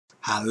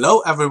Hello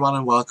everyone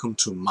and welcome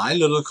to my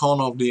little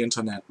corner of the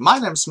internet. My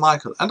name's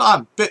Michael and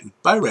I'm bitten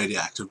by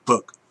radioactive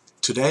book.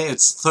 Today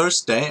it's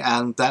Thursday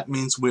and that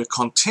means we'll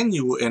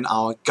continue in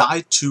our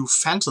guide to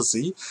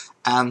fantasy,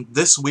 and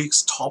this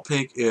week's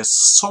topic is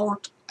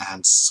Sword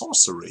and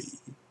Sorcery.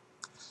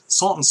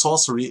 Sword and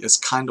Sorcery is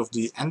kind of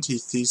the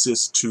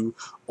antithesis to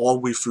all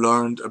we've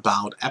learned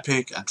about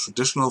epic and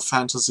traditional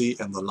fantasy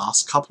in the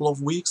last couple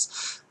of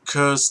weeks,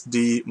 because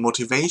the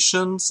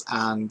motivations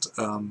and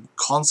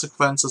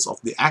consequences of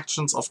the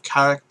actions of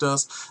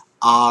characters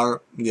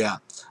are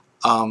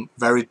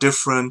very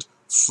different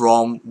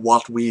from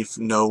what we've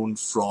known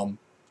from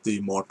the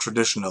more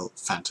traditional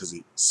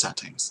fantasy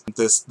settings.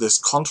 This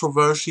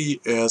controversy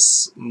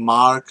is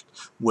marked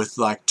with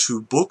like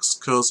two books,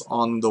 because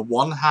on the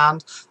one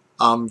hand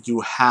you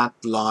had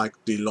like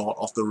The Lord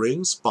of the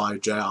Rings by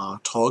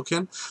J.R.R.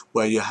 Tolkien,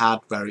 where you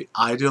had very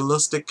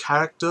idealistic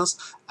characters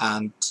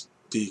and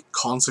the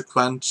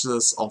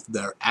consequences of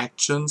their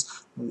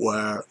actions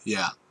were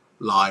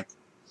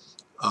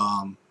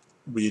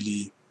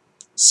really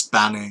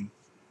spanning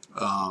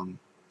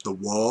the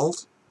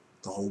world,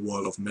 the whole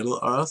world of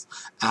Middle-earth.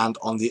 And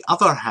on the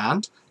other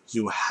hand,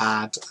 you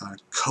had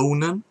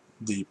Conan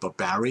the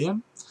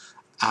Barbarian,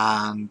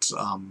 and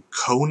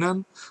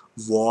Conan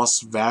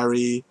was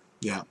very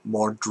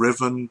more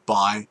driven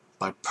by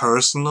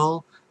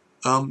personal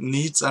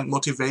needs and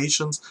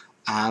motivations,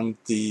 and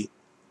the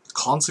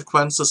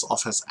consequences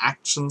of his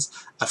actions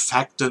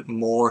affected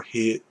more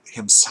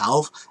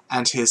himself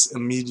and his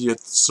immediate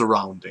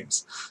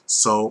surroundings.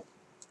 So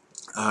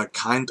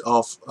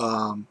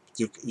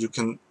you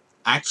can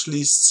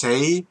actually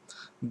say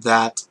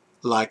that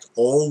like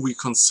all we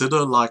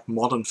consider like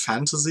modern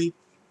fantasy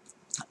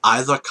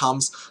either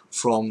comes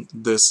from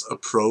this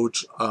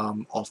approach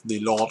of The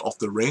Lord of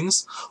the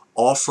Rings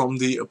or from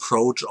the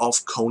approach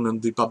of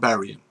Conan the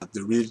Barbarian.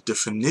 The real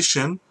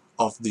definition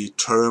of the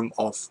term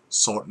of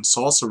sword and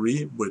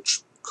sorcery,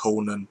 which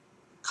Conan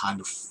kind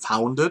of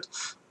founded,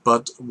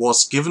 but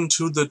was given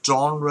to the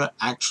genre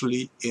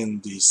actually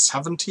in the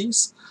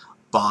 70s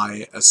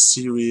by a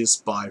series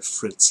by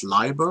Fritz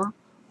Leiber,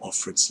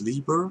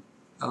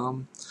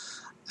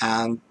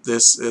 and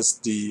this is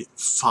the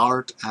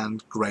Fart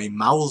and Grey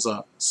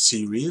Mouser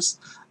series,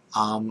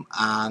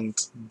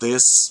 and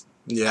this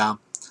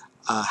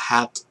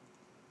had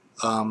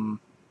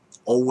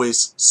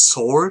always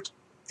sword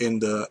in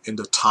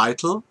the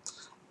title,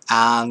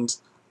 and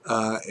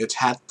it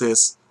had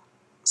this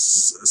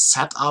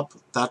setup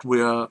that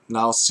we are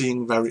now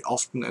seeing very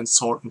often in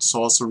Sword and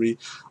Sorcery.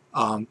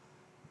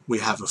 We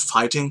have a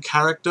fighting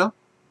character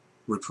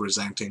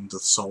representing the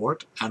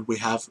sword, and we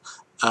have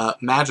a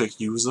magic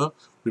user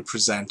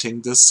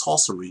representing the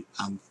sorcery,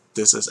 and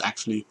this is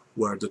actually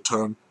where the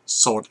term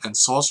sword and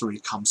sorcery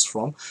comes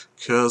from,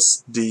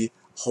 because the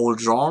whole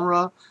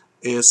genre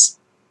is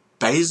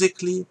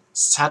basically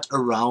set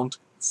around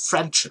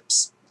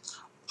friendships.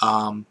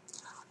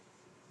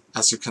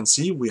 As you can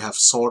see, we have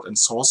sword and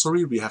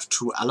sorcery, we have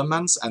two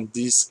elements, and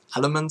these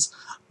elements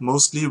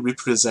mostly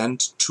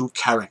represent two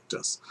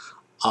characters.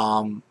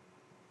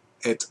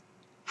 It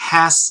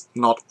has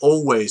not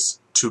always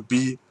to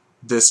be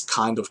this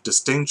kind of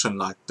distinction,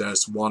 like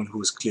there's one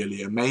who is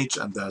clearly a mage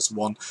and there's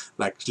one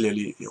like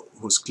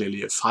who's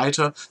clearly a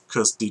fighter,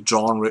 because the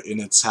genre in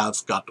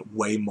itself got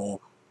way more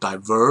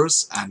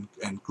diverse and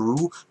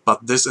grew,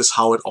 but this is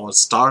how it all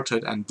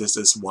started, and this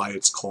is why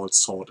it's called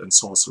Sword and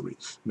Sorcery.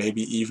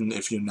 Maybe even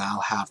if you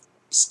now have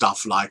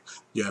stuff like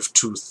you have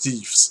two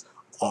thieves,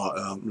 or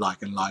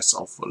like in Lies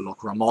of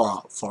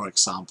Locramora, for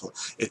example,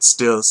 it's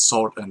still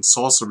sword and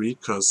sorcery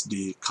because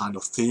the kind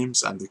of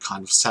themes and the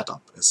kind of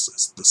setup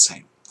is the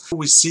same.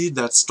 We see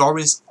that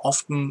stories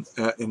often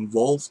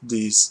involve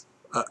these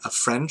a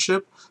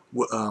friendship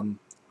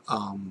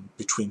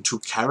between two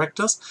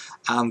characters,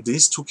 and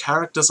these two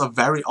characters are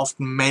very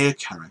often male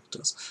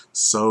characters.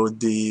 So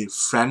the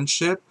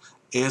friendship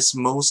is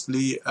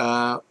mostly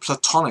a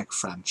platonic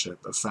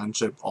friendship, a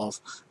friendship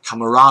of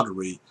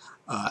camaraderie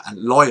and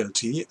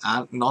loyalty,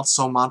 and not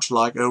so much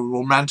like a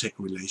romantic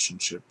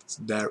relationship.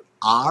 There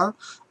are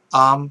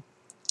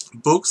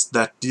books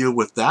that deal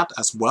with that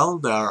as well.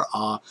 There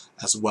are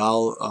as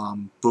well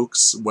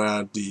books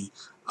where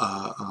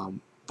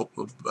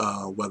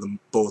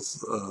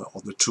both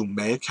of the two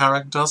male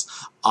characters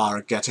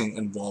are getting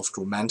involved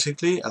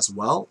romantically as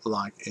well,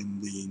 like in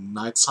the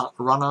Night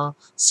Runner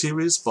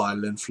series by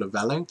Lynn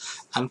Flevelling.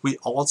 And we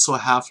also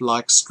have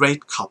like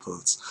straight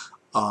couples,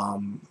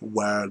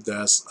 where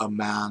there's a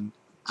man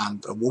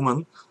and a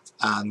woman,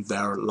 and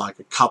they're like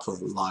a couple,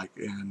 like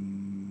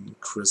in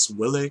Chris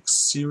Willick's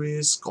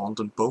series Gaunt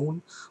and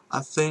Bone, I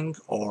think,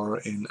 or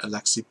in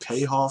Alexei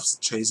Payhoff's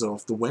Chaser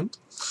of the Wind.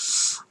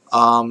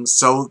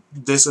 So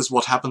this is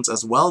what happens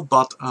as well,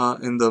 but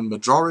in the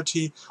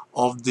majority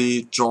of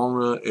the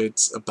genre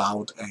it's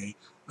about a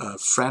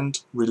friend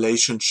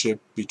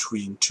relationship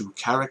between two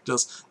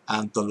characters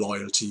and the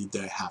loyalty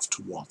they have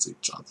towards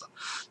each other.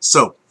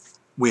 So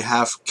We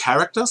have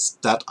characters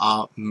that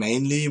are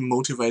mainly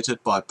motivated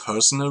by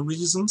personal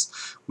reasons.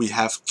 We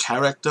have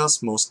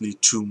characters, mostly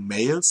two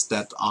males,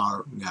 that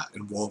are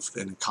involved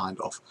in a kind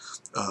of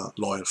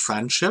loyal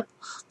friendship.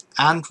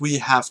 And we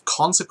have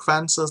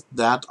consequences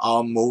that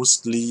are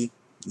mostly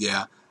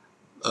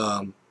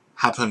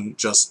happen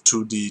just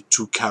to the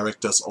two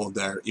characters or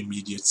their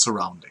immediate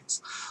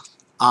surroundings.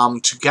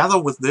 Together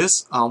with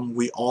this,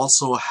 we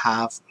also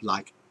have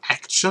like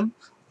action.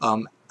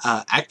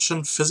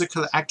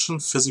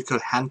 Physical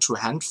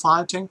hand-to-hand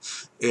fighting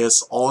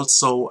is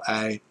also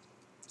a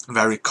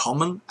very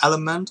common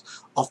element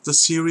of the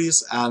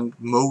series, and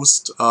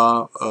most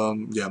of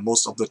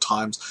the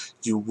times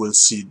you will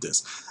see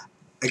this.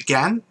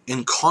 Again,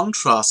 in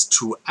contrast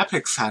to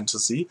epic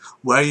fantasy,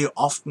 where you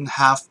often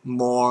have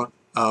more,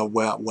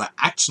 where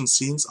action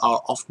scenes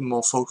are often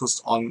more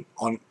focused on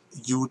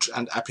huge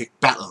and epic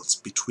battles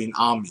between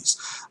armies.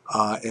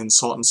 In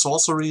Sword and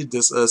Sorcery,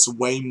 this is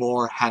way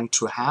more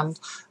hand-to-hand,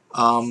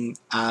 and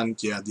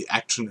the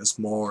action is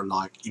more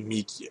like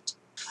immediate.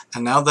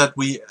 And now that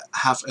we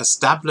have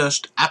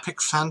established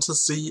epic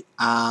fantasy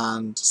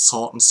and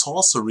Sword and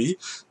Sorcery,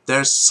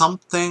 there's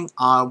something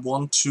I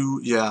want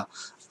to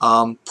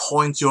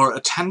point your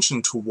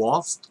attention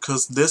towards,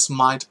 because this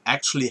might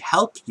actually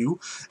help you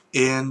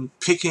in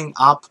picking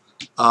up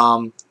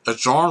a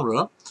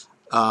genre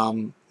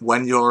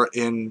when you're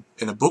in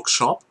a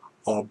bookshop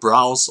or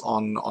browse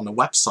on a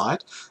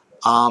website,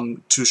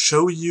 to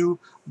show you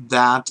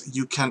that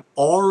you can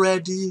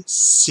already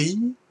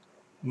see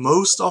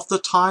most of the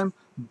time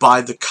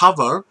by the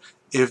cover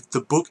if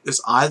the book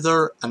is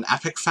either an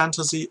epic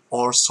fantasy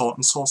or Sword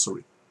and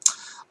Sorcery.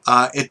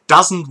 It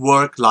doesn't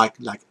work like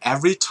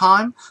every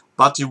time,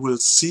 but you will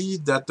see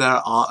that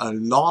there are a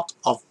lot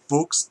of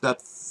books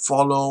that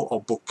follow,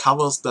 or book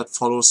covers that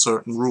follow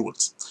certain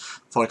rules.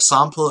 For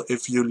example,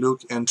 if you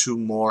look into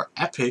more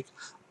epic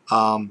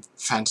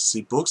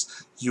fantasy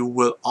books, you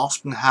will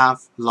often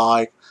have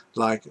like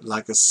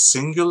a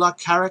singular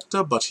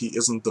character, but he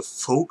isn't the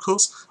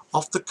focus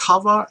of the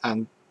cover,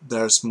 and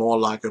there's more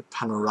like a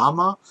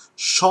panorama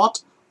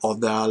shot, or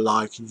there are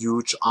like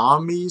huge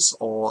armies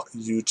or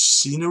huge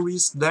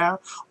sceneries there,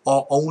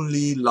 or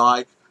only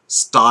like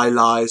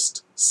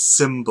stylized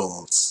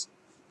symbols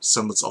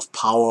of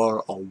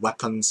power or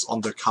weapons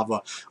on the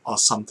cover or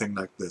something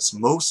like this.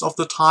 Most of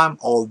the time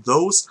all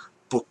those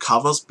book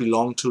covers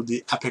belong to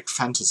the epic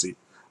fantasy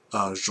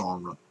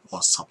genre or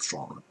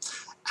subgenre.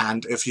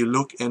 And if you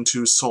look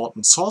into Sword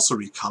and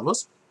Sorcery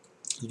covers,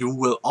 you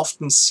will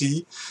often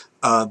see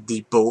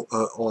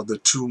the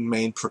two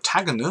main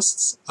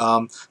protagonists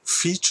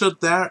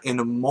featured there in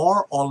a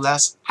more or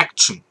less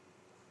action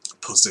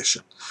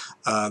position.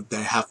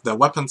 They have their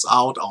weapons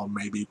out, or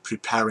maybe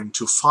preparing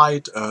to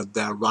fight.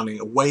 They're running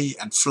away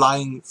and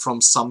flying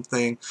from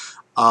something.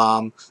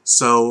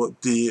 So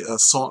the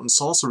Sword and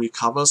Sorcery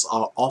covers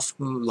are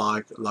often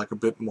like a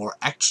bit more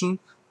action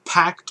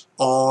packed,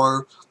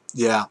 or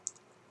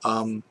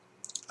and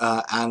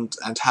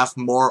have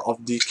more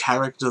of the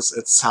characters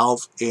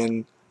itself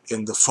in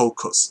the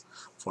focus,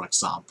 for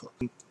example.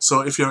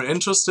 So if you're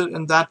interested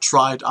in that,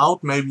 try it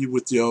out, maybe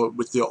with your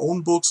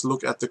own books.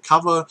 Look at the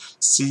cover,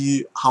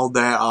 see how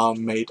they are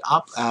made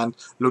up, and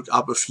look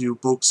up a few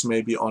books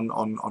maybe on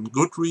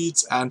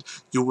Goodreads, and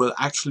you will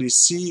actually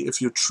see,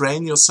 if you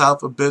train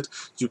yourself a bit,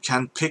 you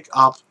can pick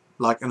up,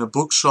 like in a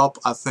bookshop,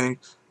 I think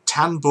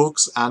 10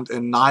 books, and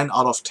in 9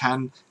 out of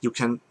 10 you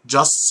can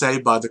just say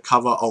by the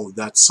cover, oh,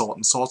 that's Sword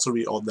and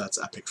Sorcery, or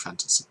that's epic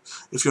fantasy.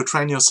 If you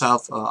train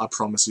yourself, I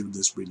promise you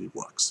this really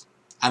works,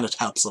 and it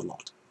helps a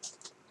lot.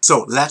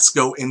 So let's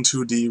go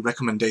into the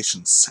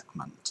recommendations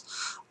segment.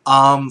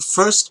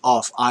 First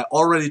off, I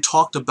already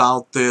talked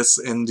about this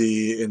in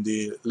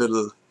the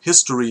little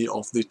history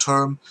of the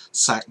term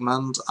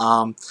segment.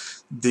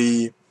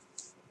 The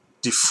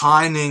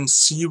defining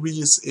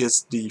series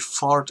is the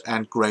Fart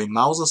and Grey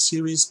Mouser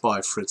series by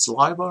Fritz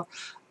Leiber.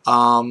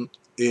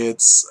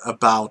 It's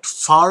about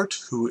Fart,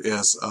 who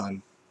is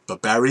a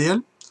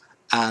barbarian,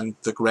 and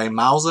the Grey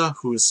Mouser,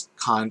 who is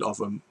kind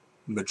of a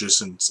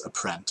magician's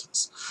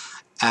apprentice.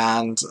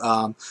 And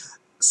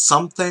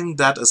something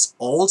that is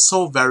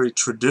also very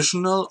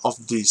traditional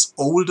of these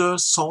older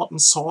Sword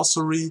and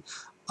Sorcery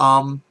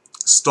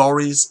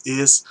stories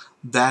is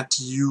that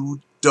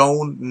you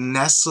don't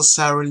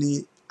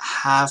necessarily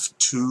have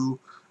to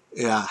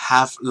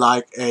have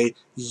like a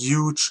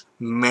huge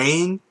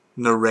main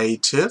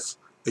narrative,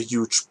 a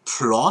huge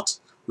plot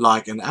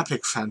like in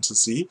epic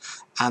fantasy,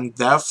 and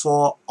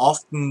therefore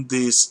often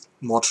these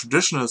more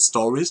traditional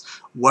stories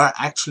were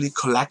actually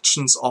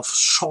collections of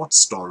short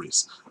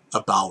stories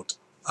about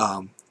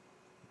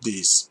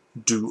these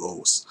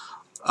duos.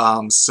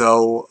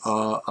 So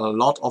a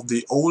lot of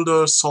the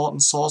older Sword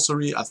and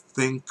Sorcery, I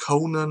think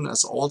Conan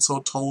is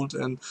also told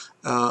in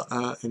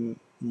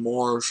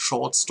more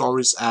short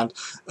stories, and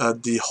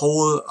the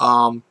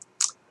whole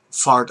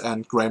Fart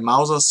and Grey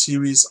Mouser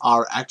series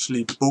are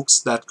actually books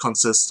that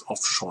consist of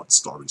short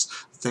stories.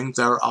 I think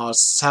there are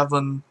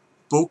 7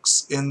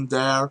 books in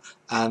there,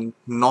 and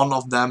none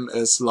of them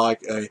is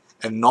like a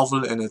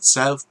novel in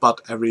itself,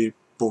 but every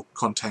book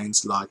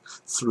contains like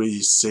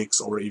 3,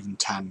 6 or even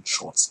 10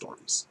 short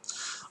stories.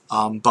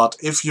 But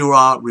if you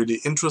are really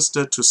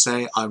interested to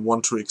say, I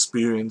want to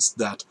experience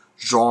that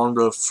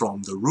genre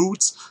from the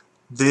roots,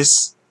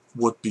 this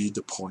would be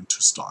the point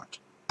to start.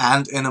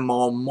 And in a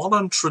more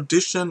modern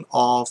tradition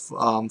of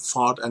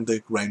Fard and the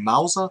Grey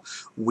Mouser,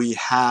 we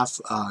have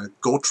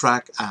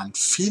Gotrek and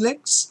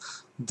Felix.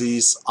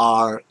 These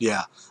are,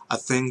 yeah, I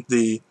think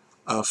the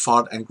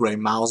Fard and Grey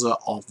Mouser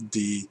of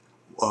the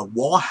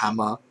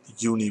Warhammer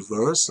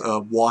universe.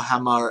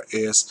 Warhammer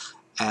is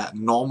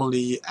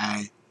normally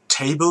a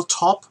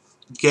tabletop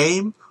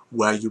game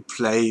where you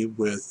play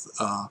with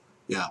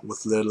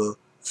with little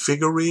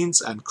figurines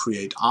and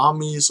create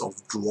armies of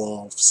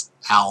dwarves,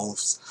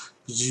 elves,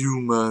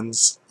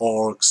 humans,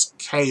 orcs,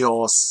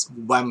 chaos,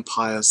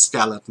 vampires,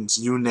 skeletons,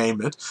 you name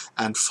it,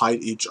 and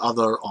fight each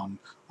other on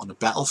a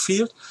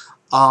battlefield.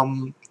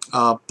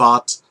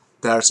 But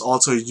there's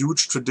also a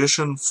huge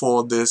tradition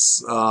for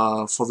this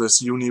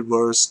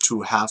universe to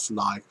have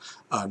like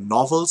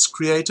novels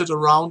created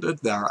around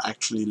it. There are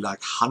actually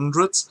like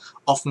hundreds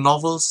of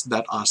novels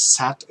that are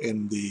set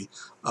in the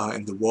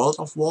world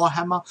of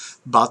Warhammer,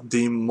 but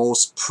the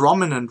most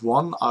prominent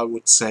one, I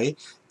would say,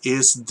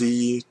 is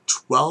the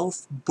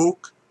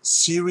 12-book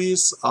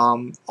series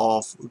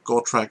of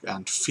Gotrek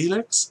and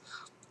Felix,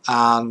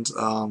 and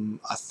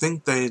I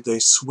think they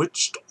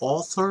switched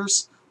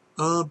authors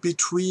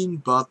between,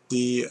 but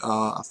the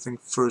I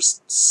think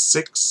first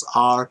 6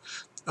 are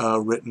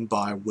written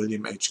by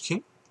William H.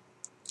 King.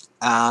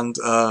 And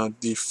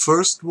the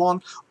first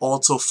one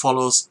also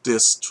follows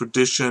this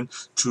tradition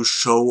to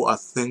show, I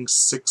think,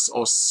 6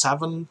 or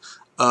 7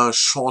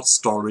 short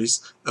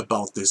stories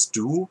about this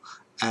duo.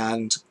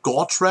 And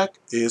Gotrek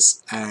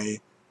is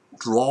a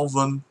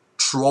dwarven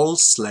troll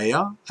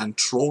slayer, and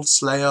troll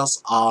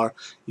slayers are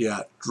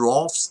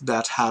dwarves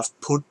that have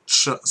put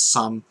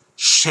some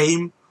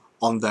shame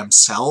on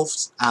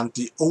themselves, and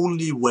the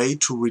only way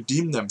to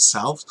redeem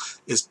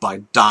themselves is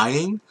by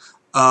dying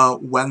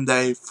when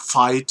they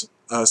fight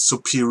a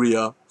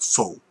superior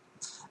foe.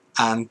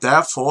 And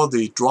therefore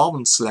the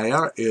Dwarven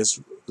Slayer is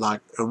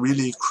like a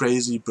really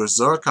crazy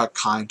berserker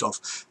kind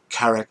of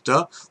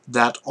character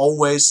that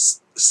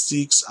always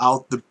seeks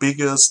out the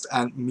biggest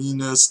and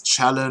meanest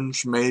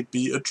challenge,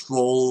 maybe a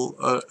troll,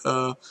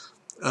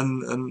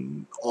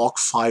 an orc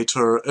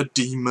fighter, a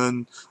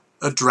demon,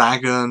 a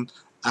dragon,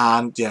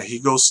 and yeah, he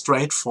goes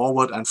straight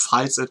forward and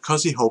fights it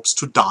because he hopes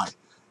to die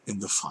in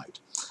the fight.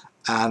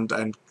 And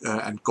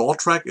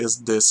Gotrek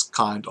is this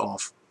kind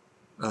of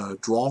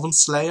Dwarven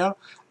Slayer,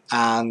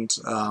 and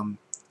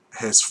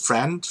his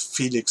friend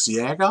Felix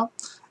Jäger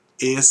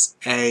is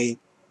a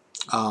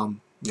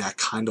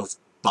kind of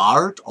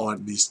bard, or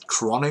at least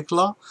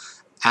chronicler,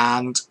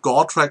 and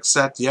Gotrek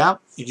said, yeah,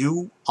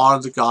 you are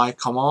the guy,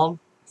 come on,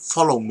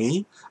 follow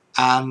me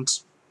and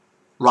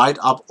write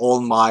up all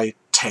my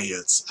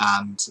tales,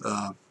 and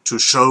to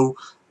show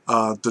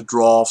the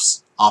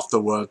dwarves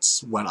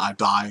afterwards when I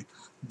die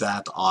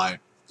that I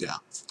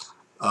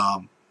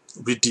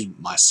redeemed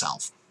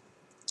myself.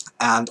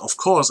 And of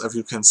course, as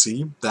you can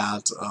see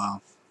that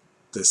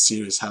this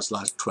series has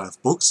like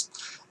 12 books,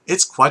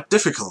 it's quite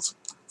difficult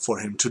for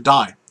him to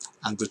die,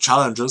 and the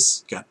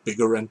challenges get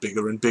bigger and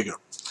bigger and bigger.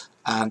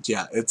 And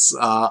yeah, it's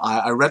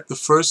I read the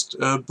first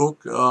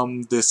book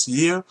this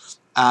year,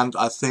 and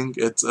I think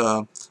it's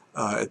a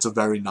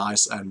very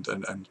nice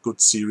and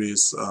good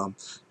series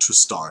to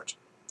start.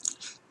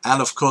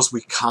 And of course,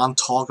 we can't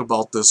talk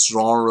about this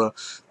genre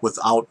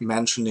without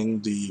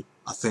mentioning the,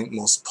 I think,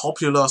 most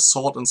popular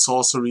Sword and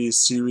Sorcery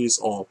series,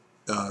 or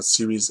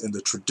series in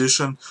the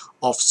tradition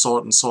of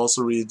Sword and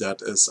Sorcery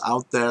that is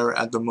out there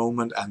at the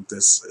moment, and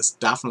this is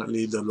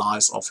definitely The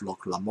Lies of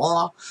Locke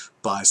Lamora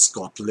by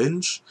Scott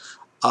Lynch.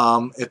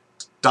 It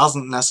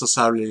doesn't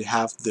necessarily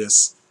have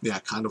this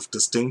kind of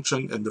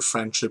distinction in the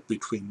friendship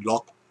between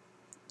Locke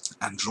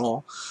and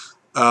Jean,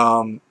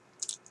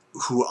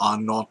 who are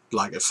not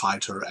like a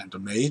fighter and a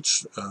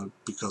mage,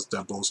 because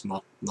they're both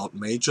not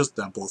mages,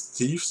 they're both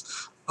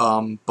thieves,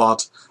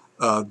 but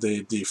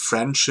the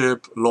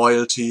friendship,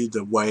 loyalty,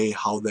 the way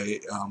how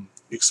they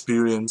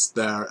experience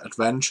their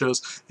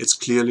adventures, it's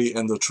clearly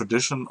in the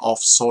tradition of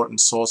Sword and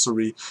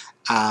Sorcery,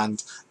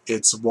 and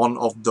it's one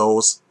of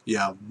those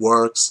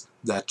works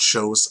that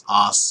shows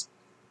us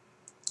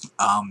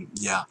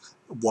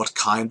what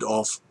kind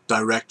of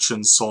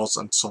direction Swords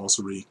and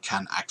Sorcery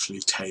can actually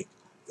take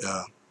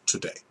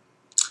today.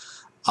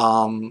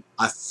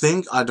 I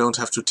think I don't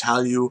have to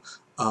tell you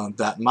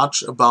that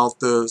much about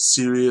the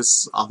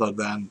series, other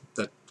than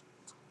that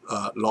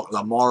Locke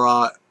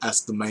Lamora,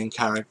 as the main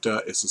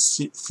character, is a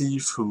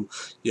thief who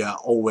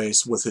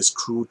always with his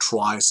crew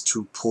tries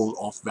to pull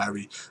off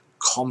very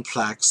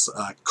complex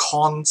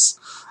cons,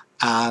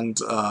 and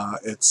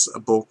it's a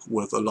book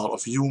with a lot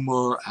of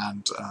humor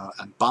and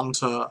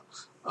banter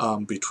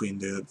between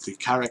the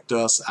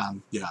characters,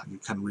 and you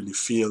can really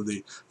feel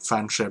the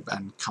friendship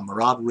and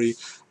camaraderie,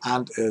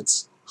 and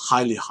it's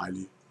highly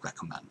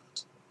recommended.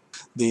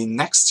 The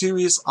next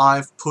series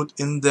I've put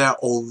in there,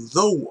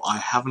 although I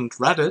haven't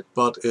read it,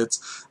 but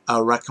it's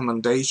a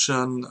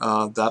recommendation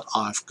that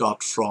I've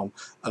got from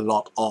a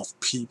lot of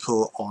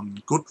people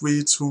on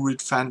Goodreads who read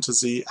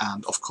fantasy,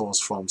 and of course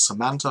from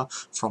Samantha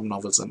from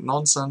Novels and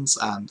Nonsense,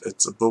 and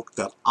it's a book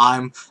that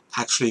I'm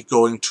actually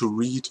going to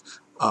read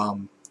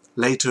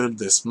later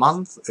this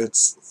month.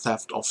 It's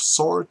Theft of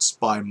Swords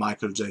by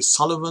Michael J.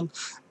 Sullivan,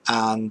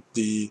 and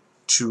the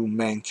two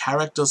main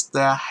characters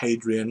there,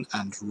 Hadrian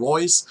and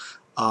Royce,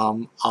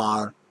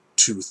 are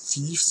two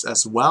thieves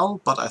as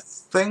well, but I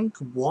think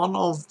one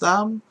of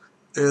them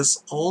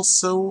is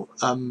also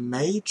a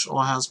mage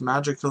or has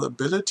magical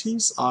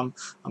abilities. I'm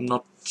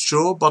not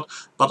sure, but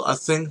I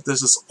think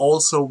this is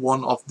also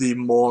one of the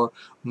more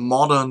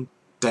modern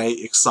day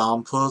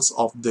examples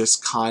of this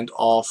kind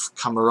of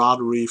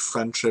camaraderie,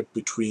 friendship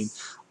between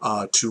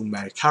two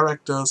male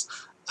characters,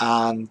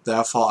 and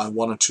therefore I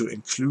wanted to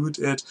include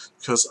it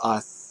because I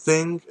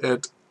think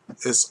it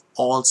is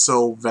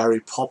also very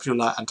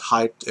popular and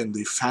hyped in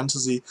the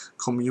fantasy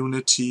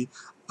community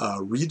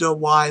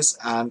reader-wise,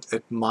 and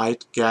it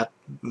might get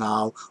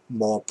now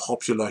more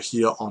popular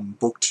here on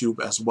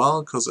BookTube as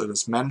well, because it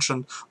is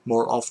mentioned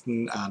more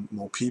often and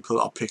more people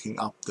are picking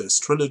up this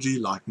trilogy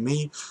like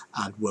me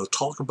and will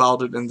talk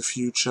about it in the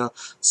future.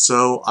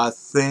 So I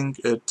think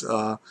it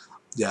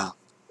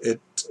it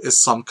is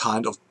some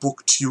kind of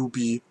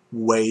BookTube-y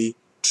way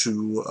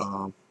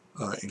to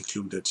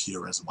include it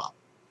here as well.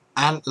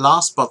 And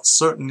last but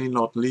certainly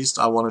not least,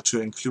 I wanted to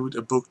include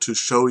a book to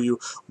show you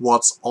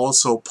what's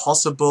also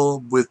possible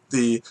with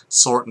the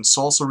sword and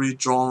sorcery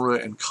genre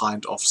in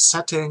kind of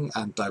setting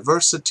and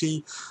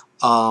diversity.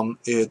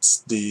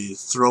 It's The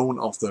Throne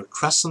of the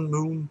Crescent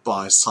Moon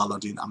by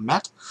Saladin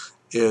Ahmed.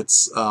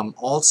 It's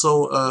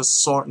also a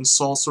sword and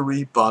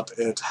sorcery, but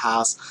it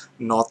has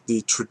not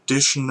the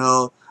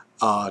traditional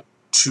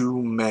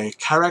two male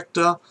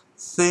character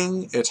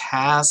thing. It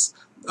has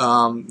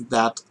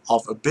that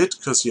of a bit,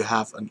 because you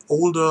have an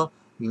older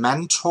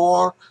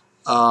mentor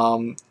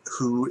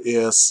who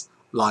is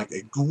like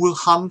a ghoul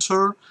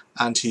hunter,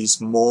 and he's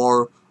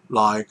more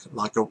like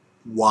a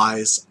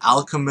wise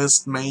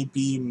alchemist,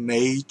 maybe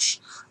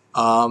mage,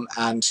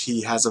 and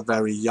he has a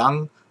very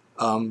young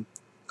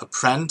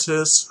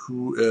apprentice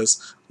who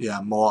is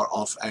more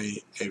of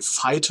a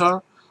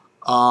fighter,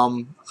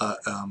 a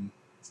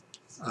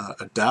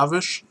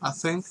dervish, I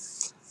think,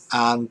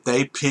 and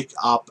they pick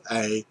up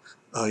a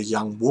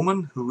young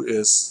woman who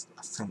is,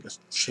 I think, a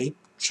shape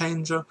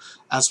changer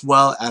as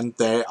well, and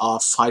they are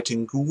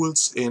fighting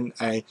ghouls in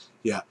a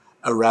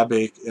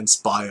Arabic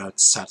inspired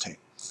setting.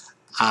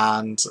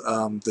 And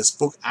this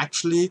book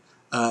actually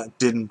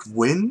didn't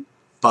win,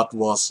 but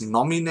was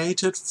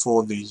nominated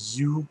for the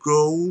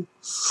Hugo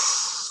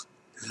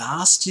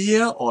last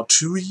year or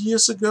 2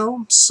 years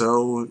ago,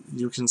 so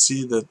you can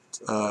see that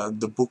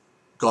the book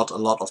got a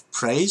lot of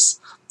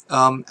praise.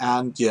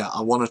 And yeah,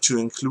 I wanted to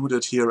include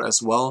it here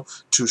as well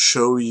to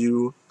show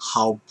you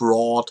how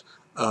broad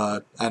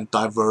and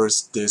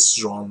diverse this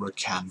genre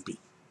can be.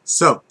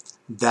 So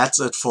that's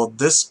it for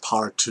this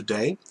part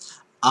today.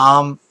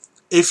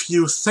 If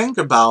you think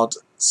about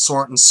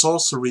sword and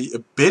sorcery a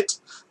bit,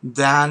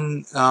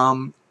 then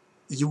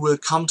you will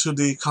come to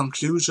the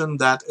conclusion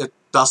that it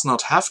does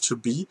not have to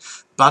be,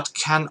 but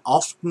can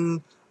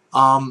often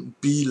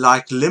be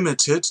like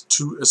limited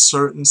to a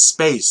certain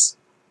space.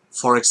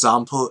 For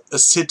example, a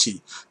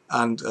city,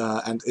 and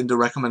in the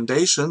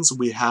recommendations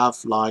we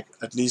have like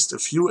at least a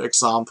few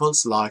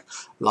examples like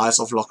Lies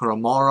of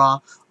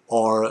Locaramora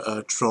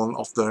or Throne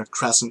of the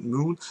Crescent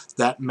Moon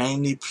that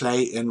mainly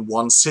play in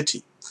one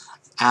city.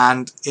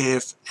 And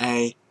if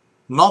a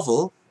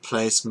novel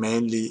plays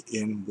mainly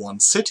in one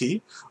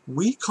city,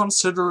 we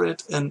consider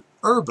it an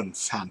urban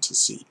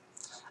fantasy.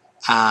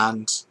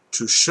 And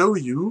to show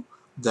you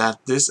that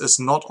this is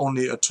not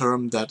only a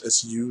term that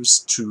is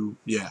used to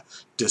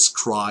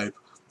describe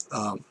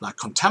like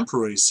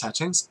contemporary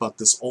settings, but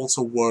this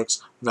also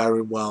works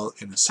very well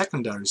in a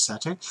secondary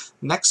setting,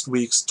 next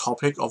week's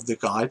topic of the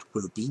guide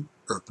will be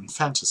urban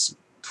fantasy.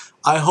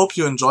 I hope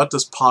you enjoyed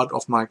this part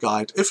of my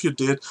guide. If you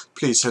did,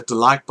 please hit the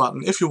like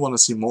button. If you want to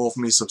see more of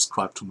me,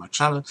 subscribe to my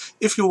channel.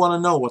 If you want to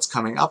know what's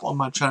coming up on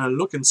my channel,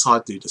 look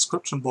inside the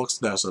description box.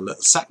 There's a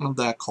little segment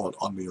there called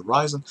On the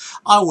Horizon.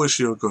 I wish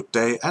you a good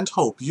day and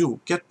hope you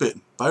get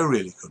bitten by a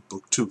really good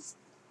book too.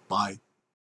 Bye.